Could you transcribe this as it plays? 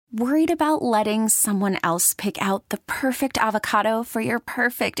Worried about letting someone else pick out the perfect avocado for your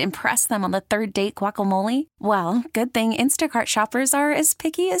perfect impress them on the third date guacamole? Well, good thing Instacart shoppers are as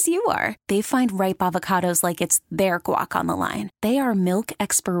picky as you are. They find ripe avocados like it's their guac on the line. They are milk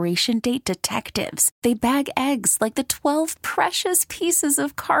expiration date detectives. They bag eggs like the 12 precious pieces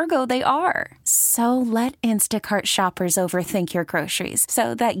of cargo they are. So let Instacart shoppers overthink your groceries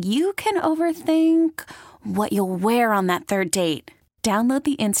so that you can overthink what you'll wear on that third date. Download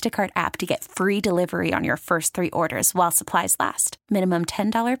the Instacart app to get free delivery on your first 3 orders while supplies last. Minimum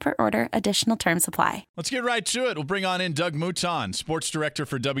 $10 per order. Additional terms apply. Let's get right to it. We'll bring on in Doug Mouton, sports director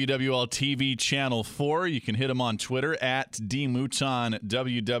for WWL TV Channel 4. You can hit him on Twitter at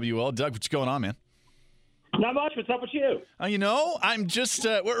DMoutonWWL. Doug, what's going on, man? Not much. What's up with you? I'm just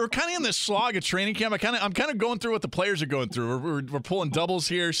we're kind of in this slog of training camp. I'm kind of going through what the players are going through. We're pulling doubles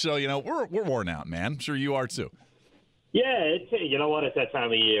here, so we're worn out, man. I'm sure you are too. Yeah, you know what? It's that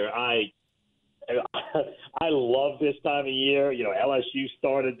time of year. I love this time of year. LSU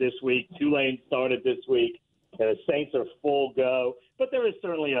started this week. Tulane started this week. The Saints are full go. But there is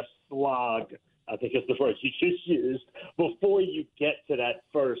certainly a slog, I think is the word you just used, before you get to that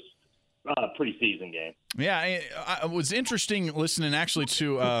first preseason game. Yeah, it was interesting listening actually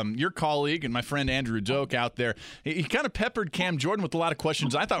to your colleague and my friend Andrew Doak out there. He kind of peppered Cam Jordan with a lot of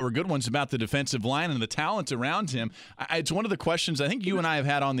questions I thought were good ones about the defensive line and the talent around him. It's one of the questions I think you and I have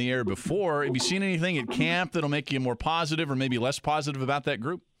had on the air before. Have you seen anything at camp that'll make you more positive or maybe less positive about that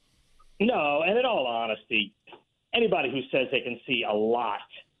group? No, and in all honesty, anybody who says they can see a lot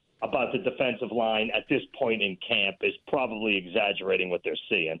about the defensive line at this point in camp is probably exaggerating what they're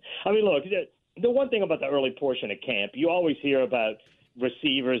seeing. I mean, look, the one thing about the early portion of camp, you always hear about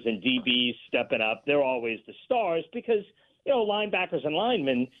receivers and DBs stepping up. They're always the stars because, linebackers and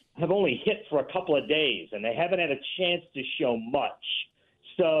linemen have only hit for a couple of days, and they haven't had a chance to show much.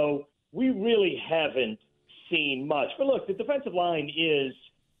 So we really haven't seen much. But look, the defensive line is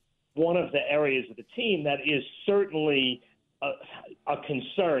one of the areas of the team that is certainly a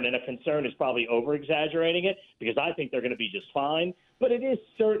concern, and a concern is probably over-exaggerating it because I think they're going to be just fine. But it is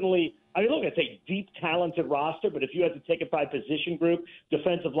certainly – look, it's a deep, talented roster, but if you had to take it by position group,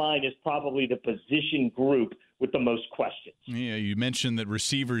 defensive line is probably the position group with the most questions. Yeah, you mentioned that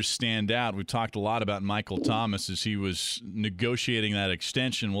receivers stand out. We talked a lot about Michael Thomas as he was negotiating that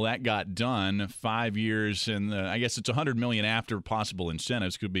extension. Well, that got done 5 years, and I guess it's $100 million after possible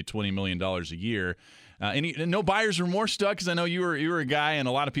incentives. Could be $20 million a year. No buyer's remorse, Doug, because I know you were a guy, and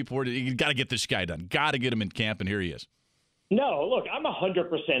a lot of people were. You got to get this guy done. Got to get him in camp, and here he is. No, look, I'm 100%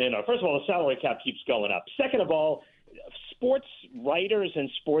 in on it. First of all, the salary cap keeps going up. Second of all, sports writers and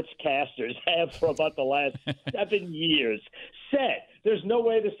sportscasters have for about the last 7 years said there's no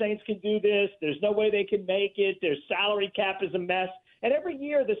way the Saints can do this. There's no way they can make it. Their salary cap is a mess. And every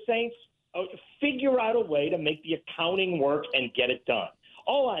year the Saints figure out a way to make the accounting work and get it done.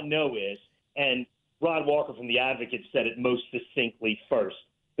 All I know is, and Rod Walker from The Advocate said it most succinctly first,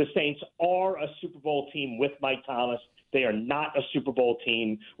 the Saints are a Super Bowl team with Mike Thomas. They are not a Super Bowl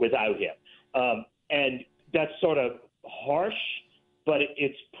team without him. And that's sort of harsh, but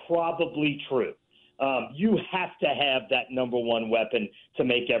it's probably true. You have to have that number one weapon to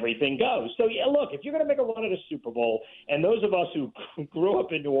make everything go. So, yeah, look, if you're going to make a run at a Super Bowl, and those of us who grew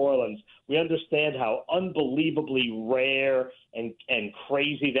up in New Orleans, we understand how unbelievably rare and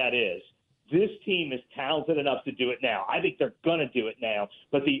crazy that is. This team is talented enough to do it now. I think they're going to do it now.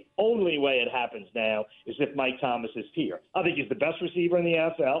 But the only way it happens now is if Mike Thomas is here. I think he's the best receiver in the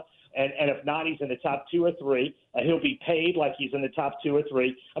NFL. And if not, he's in the top 2 or 3. He'll be paid like he's in the top 2 or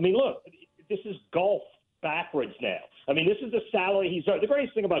 3. I mean, look, this is golf backwards now. I mean, this is the salary he's earned. The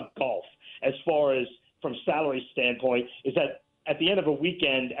greatest thing about golf, as far as from salary standpoint, is that at the end of a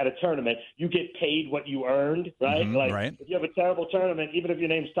weekend at a tournament, you get paid what you earned, right? Mm-hmm, right. If you have a terrible tournament, even if your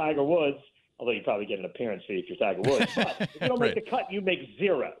name's Tiger Woods, although you probably get an appearance fee if you're Tiger Woods. But if you don't make the cut, you make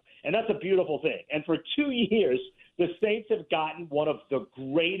zero. And that's a beautiful thing. And for 2 years, the Saints have gotten one of the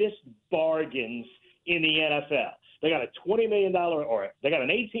greatest bargains in the NFL. They got a $20 million or they got an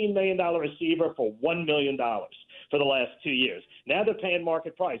 $18 million receiver for $1 million for the last 2 years. Now they're paying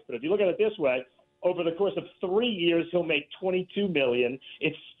market price. But if you look at it this way, over the course of 3 years, he'll make $22 million.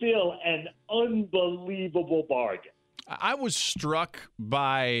 It's still an unbelievable bargain. I was struck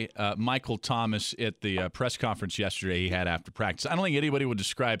by Michael Thomas at the press conference yesterday he had after practice. I don't think anybody would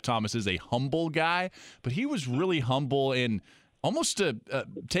describe Thomas as a humble guy, but he was really humble and almost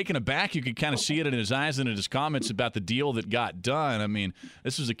taken aback. You could kind of see it in his eyes and in his comments about the deal that got done. I mean,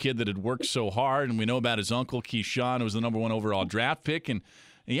 this was a kid that had worked so hard, and we know about his uncle, Keyshawn, who was the number 1 overall draft pick. And,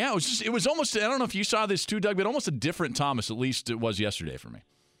 yeah, it was almost – I don't know if you saw this too, Doug, but almost a different Thomas, at least it was yesterday for me.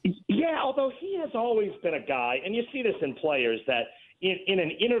 Yeah, although he has always been a guy, and you see this in players, that in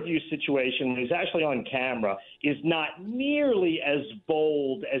an interview situation when he's actually on camera is not nearly as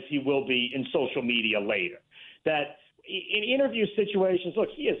bold as he will be in social media later. That in interview situations, look,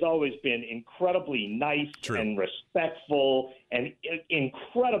 he has always been incredibly nice and respectful and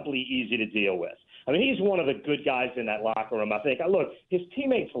incredibly easy to deal with. I mean, he's one of the good guys in that locker room. I think, look, his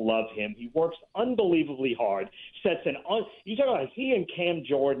teammates love him. He works unbelievably hard. You talk about he and Cam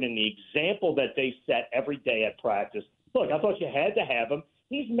Jordan and the example that they set every day at practice. Look, I thought you had to have him.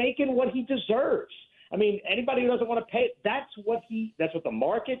 He's making what he deserves. I mean, anybody who doesn't want to pay, that's what the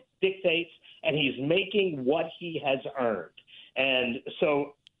market dictates, and he's making what he has earned. And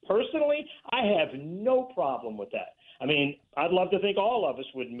so, personally, I have no problem with that. I mean, I'd love to think all of us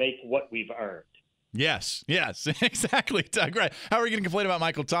would make what we've earned. Yes, exactly, Doug. Right. How are we going to complain about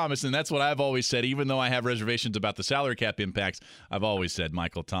Michael Thomas? And that's what I've always said. Even though I have reservations about the salary cap impacts, I've always said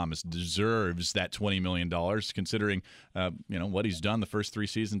Michael Thomas deserves that $20 million, considering what he's done the first 3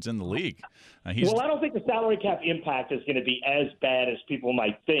 seasons in the league. I don't think the salary cap impact is going to be as bad as people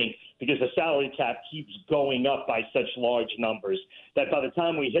might think, because the salary cap keeps going up by such large numbers that by the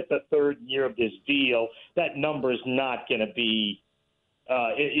time we hit the third year of this deal, that number is not going to be.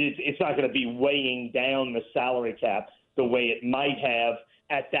 It's not going to be weighing down the salary cap the way it might have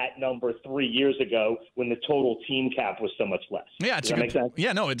at that number 3 years ago when the total team cap was so much less. Yeah, Does that make sense?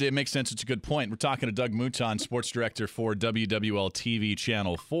 Yeah, no, it makes sense. It's a good point. We're talking to Doug Mouton, sports director for WWL TV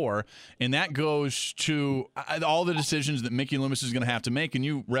Channel 4, and that goes to all the decisions that Mickey Loomis is going to have to make. And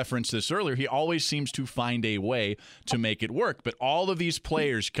you referenced this earlier. He always seems to find a way to make it work. But all of these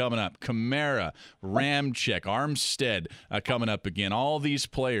players coming up, Kamara, Ramczyk, Armstead coming up again, all these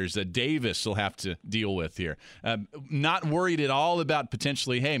players that Davis will have to deal with here. Not worried at all about potentially,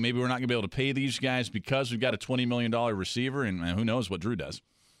 hey, maybe we're not going to be able to pay these guys because we've got a $20 million receiver, and who knows what Drew does.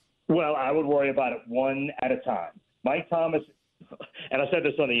 Well, I would worry about it one at a time. Mike Thomas, and I said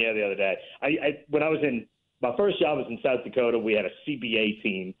this on the air the other day, when I was in my first job was in South Dakota, we had a CBA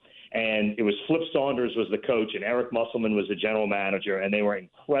team, and it was Flip Saunders was the coach, and Eric Musselman was the general manager, and they were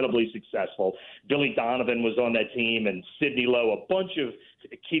incredibly successful. Billy Donovan was on that team, and Sidney Lowe, a bunch of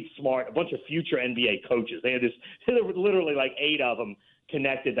Keith Smart, a bunch of future NBA coaches. They had there were literally like 8 of them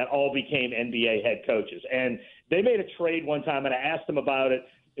connected that all became NBA head coaches. And they made a trade one time, and I asked them about it.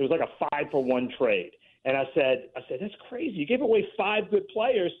 It was like a 5-for-1 trade. And I said, that's crazy. You gave away 5 good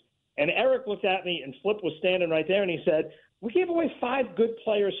players. And Eric looked at me, and Flip was standing right there, and he said, we gave away 5 good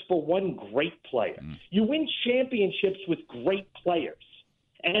players for 1 great player. You win championships with great players.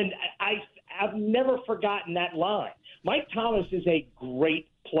 And I've never forgotten that line. Mike Thomas is a great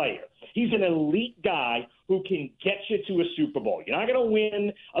player. He's an elite guy who can get you to a Super Bowl. You're not going to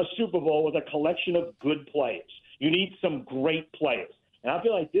win a Super Bowl with a collection of good players. You need some great players. And I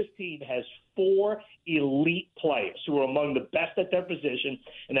feel like this team has 4 elite players who are among the best at their position,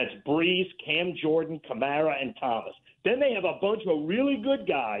 and that's Breeze, Cam Jordan, Kamara, and Thomas. Then they have a bunch of really good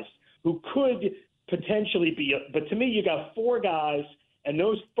guys who could potentially be – but to me, you got 4 guys, and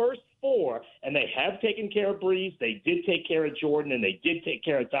those first 4, and they have taken care of Breeze, they did take care of Jordan, and they did take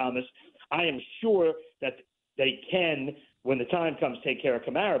care of Thomas. I am sure that they can, when the time comes, take care of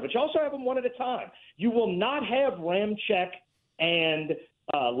Kamara. But you also have them one at a time. You will not have Ramczyk and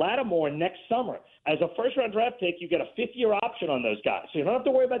Lattimore next summer. As a first-round draft pick, you get a 5th-year option on those guys. So you don't have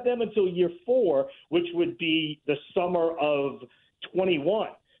to worry about them until year 4, which would be the summer of 21.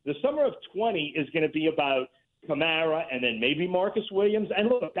 The summer of 20 is going to be about Kamara and then maybe Marcus Williams. And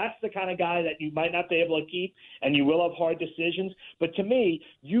look, that's the kind of guy that you might not be able to keep, and you will have hard decisions. But to me,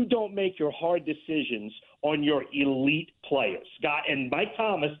 you don't make your hard decisions on your elite players. Scott and Mike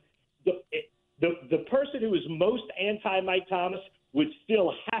Thomas, the person who is most anti-Mike Thomas would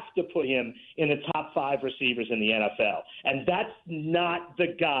still have to put him in the top 5 receivers in the NFL. And that's not the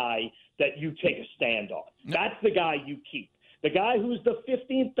guy that you take a stand on. That's the guy you keep. The guy who's the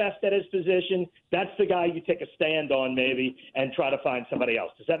 15th best at his position, that's the guy you take a stand on maybe and try to find somebody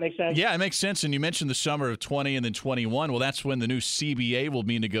else. Does that make sense? Yeah, it makes sense. And you mentioned the summer of 20 and then 21. Well, that's when the new CBA will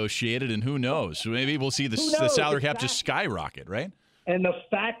be negotiated, and who knows? So maybe we'll see the salary cap just skyrocket, right? And the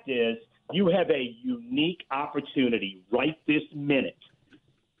fact is, you have a unique opportunity right this minute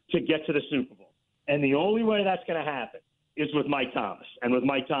to get to the Super Bowl. And the only way that's going to happen is with Mike Thomas. And with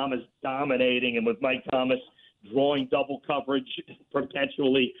Mike Thomas dominating and with Mike Thomas drawing double coverage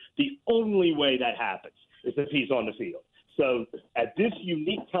perpetually, the only way that happens is if he's on the field. So at this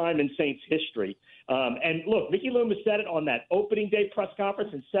unique time in Saints history, and look, Mickey Loomis said it on that opening day press conference,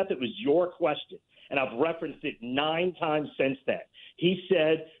 and Seth, it was your question, and I've referenced it 9 times since then. He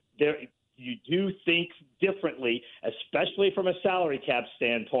said you do think differently, especially from a salary cap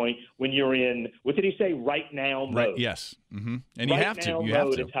standpoint, when you're in, what did he say, right now mode? Right, yes. Mm-hmm. And you right have to. now You mode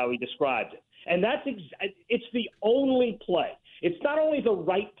have to. is how he described it. And it's the only play. It's not only the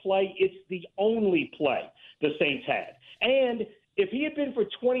right play, it's the only play the Saints had. And if he had been for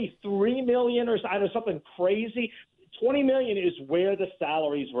 $23 million or something crazy, $20 million is where the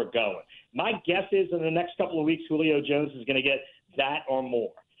salaries were going. My guess is in the next couple of weeks, Julio Jones is going to get that or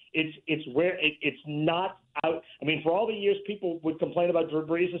more. It's where it's not out. I mean, for all the years people would complain about Drew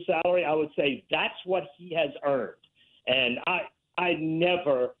Brees' salary, I would say that's what he has earned. And I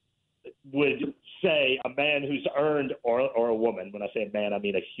never would say a man who's earned, or a woman, when I say a man, I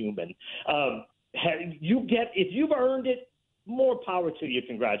mean a human. If you've earned it, more power to you.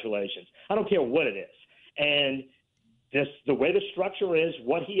 Congratulations. I don't care what it is. And the way the structure is,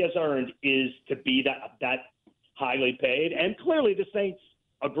 what he has earned is to be that highly paid. And clearly the Saints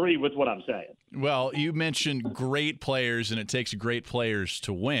agree with what I'm saying. Well, you mentioned great players, and it takes great players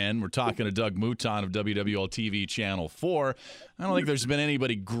to win. We're talking to Doug Mouton of WWL TV Channel 4. I don't think there's been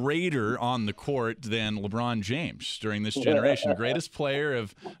anybody greater on the court than LeBron James during this generation. Greatest player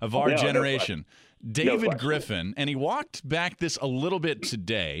of our generation. David Griffin, and he walked back this a little bit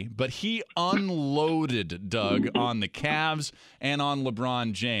today, but he unloaded, Doug, on the Cavs and on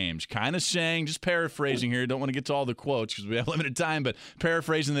LeBron James, kind of saying, just paraphrasing here, don't want to get to all the quotes because we have limited time, but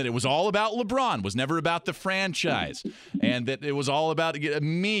paraphrasing that it was all about LeBron, was never about the franchise, and that it was all about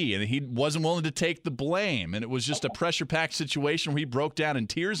me, and he wasn't willing to take the blame, and it was just a pressure-packed situation where he broke down in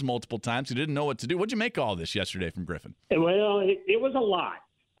tears multiple times. He didn't know what to do. What'd you make of all this yesterday from Griffin? Well, it was a lot.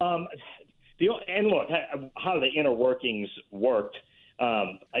 And look, how the inner workings worked,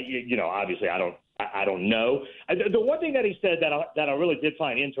 obviously I don't know. The one thing that he said that I really did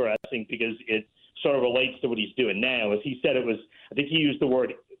find interesting, because it sort of relates to what he's doing now, is he said it was, I think he used the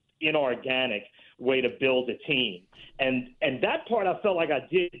word inorganic way to build a team. And that part I felt like I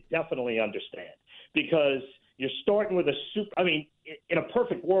did definitely understand, because you're starting with in a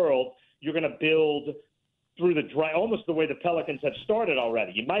perfect world, you're going to build through the draft, almost the way the Pelicans have started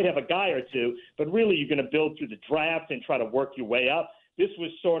already. You might have a guy or two, but really you're going to build through the draft and try to work your way up. This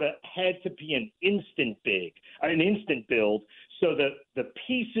was sort of had to be an instant build, so that the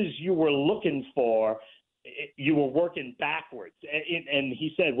pieces you were looking for, you were working backwards. And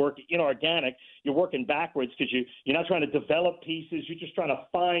he said work inorganic, you're working backwards because you're not trying to develop pieces. You're just trying to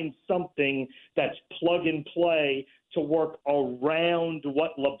find something that's plug and play to work around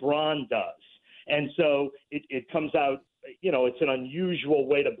what LeBron does. And so it comes out, it's an unusual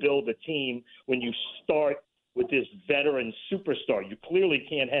way to build a team when you start with this veteran superstar. You clearly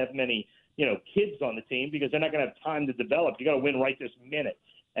can't have many, kids on the team because they're not going to have time to develop. You got to win right this minute.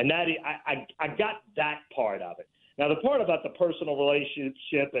 And that I got that part of it. Now, the part about the personal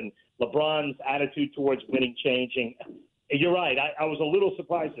relationship and LeBron's attitude towards winning changing, you're right. I was a little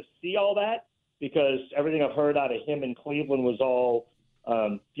surprised to see all that, because everything I've heard out of him in Cleveland was all,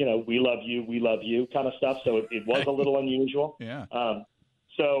 we love you kind of stuff. So it was a little unusual. Yeah.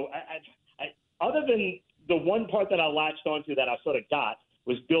 So I, other than the one part that I latched onto that I sort of got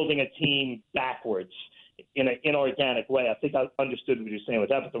was building a team backwards in an inorganic way. I think I understood what you're saying with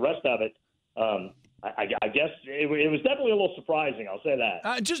that, but the rest of it, I guess it was definitely a little surprising. I'll say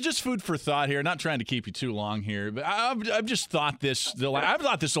that. Just food for thought here. Not trying to keep you too long here, but I've just thought this. I've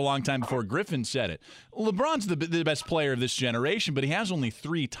thought this a long time before Griffin said it. LeBron's the best player of this generation, but he has only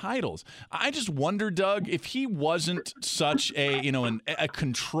 3 titles. I just wonder, Doug, if he wasn't such a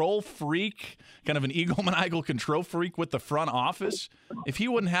control freak, kind of an egomaniacal control freak with the front office, if he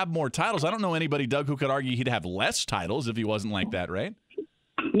wouldn't have more titles. I don't know anybody, Doug, who could argue he'd have less titles if he wasn't like that, right?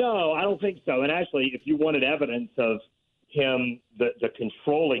 No, I don't think so. And actually, if you wanted evidence of him, the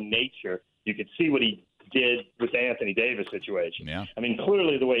controlling nature, you could see what he did with the Anthony Davis situation. Yeah. I mean,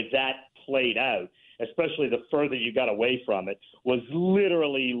 clearly the way that played out, especially the further you got away from it, was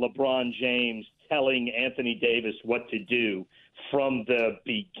literally LeBron James telling Anthony Davis what to do from the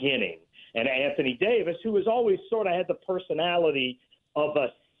beginning. And Anthony Davis, who has always sort of had the personality of a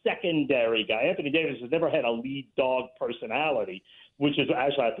secondary guy. Anthony Davis has never had a lead dog personality, which is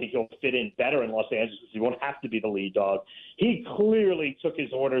actually, I think he'll fit in better in Los Angeles because he won't have to be the lead dog. He clearly took his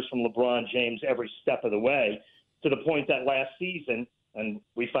orders from LeBron James every step of the way, to the point that last season, and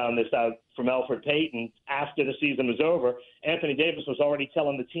we found this out from Elfrid Payton after the season was over, Anthony Davis was already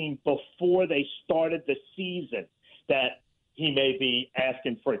telling the team before they started the season that he may be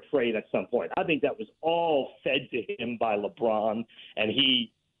asking for a trade at some point. I think that was all fed to him by LeBron, and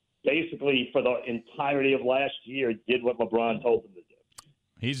he basically for the entirety of last year did what LeBron told him to do.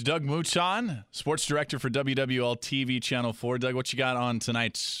 He's Doug Mouton, sports director for WWL TV Channel 4. Doug, what you got on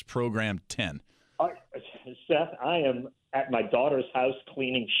tonight's program 10? Seth, I am at my daughter's house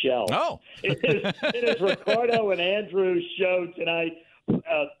cleaning shelves. Oh. It is Ricardo and Andrew's show tonight.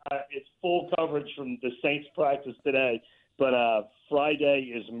 It's full coverage from the Saints practice today, but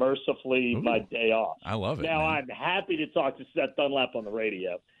Friday is mercifully my day off. I love it. Now, man. I'm happy to talk to Seth Dunlap on the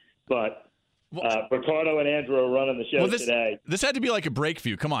radio, but Ricardo and Andrew are running the show today. This had to be like a break for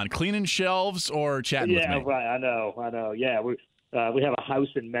you. Come on, cleaning shelves or chatting with me? Yeah, right. I know. Yeah, we have a house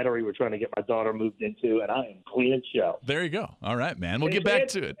in Metairie we're trying to get my daughter moved into, and I am cleaning shelves. There you go. All right, man. We'll get back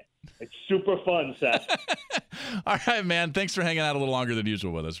to it. It's super fun, Seth. All right, man. Thanks for hanging out a little longer than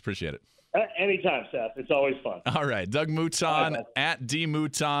usual with us. Appreciate it. Anytime, Seth. It's always fun. All right. Doug Mouton at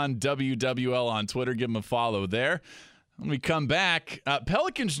DMouton WWL on Twitter. Give him a follow there. When we come back,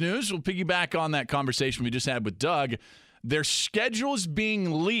 Pelicans news. We'll piggyback on that conversation we just had with Doug. Their schedule is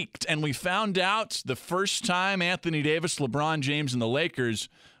being leaked, and we found out the first time Anthony Davis, LeBron James, and the Lakers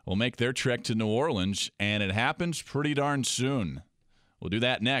will make their trek to New Orleans, and it happens pretty darn soon. We'll do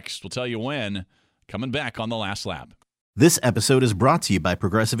that next. We'll tell you when. Coming back on The Last Lap. This episode is brought to you by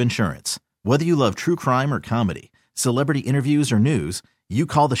Progressive Insurance. Whether you love true crime or comedy, celebrity interviews or news, you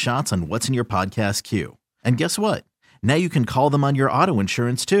call the shots on what's in your podcast queue. And guess what? Now you can call them on your auto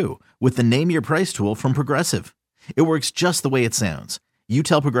insurance too with the Name Your Price tool from Progressive. It works just the way it sounds. You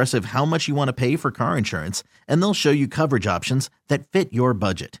tell Progressive how much you want to pay for car insurance, and they'll show you coverage options that fit your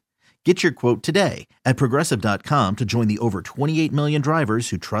budget. Get your quote today at Progressive.com to join the over 28 million drivers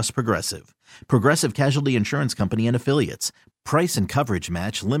who trust Progressive. Progressive Casualty Insurance Company and Affiliates. Price and coverage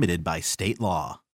match limited by state law.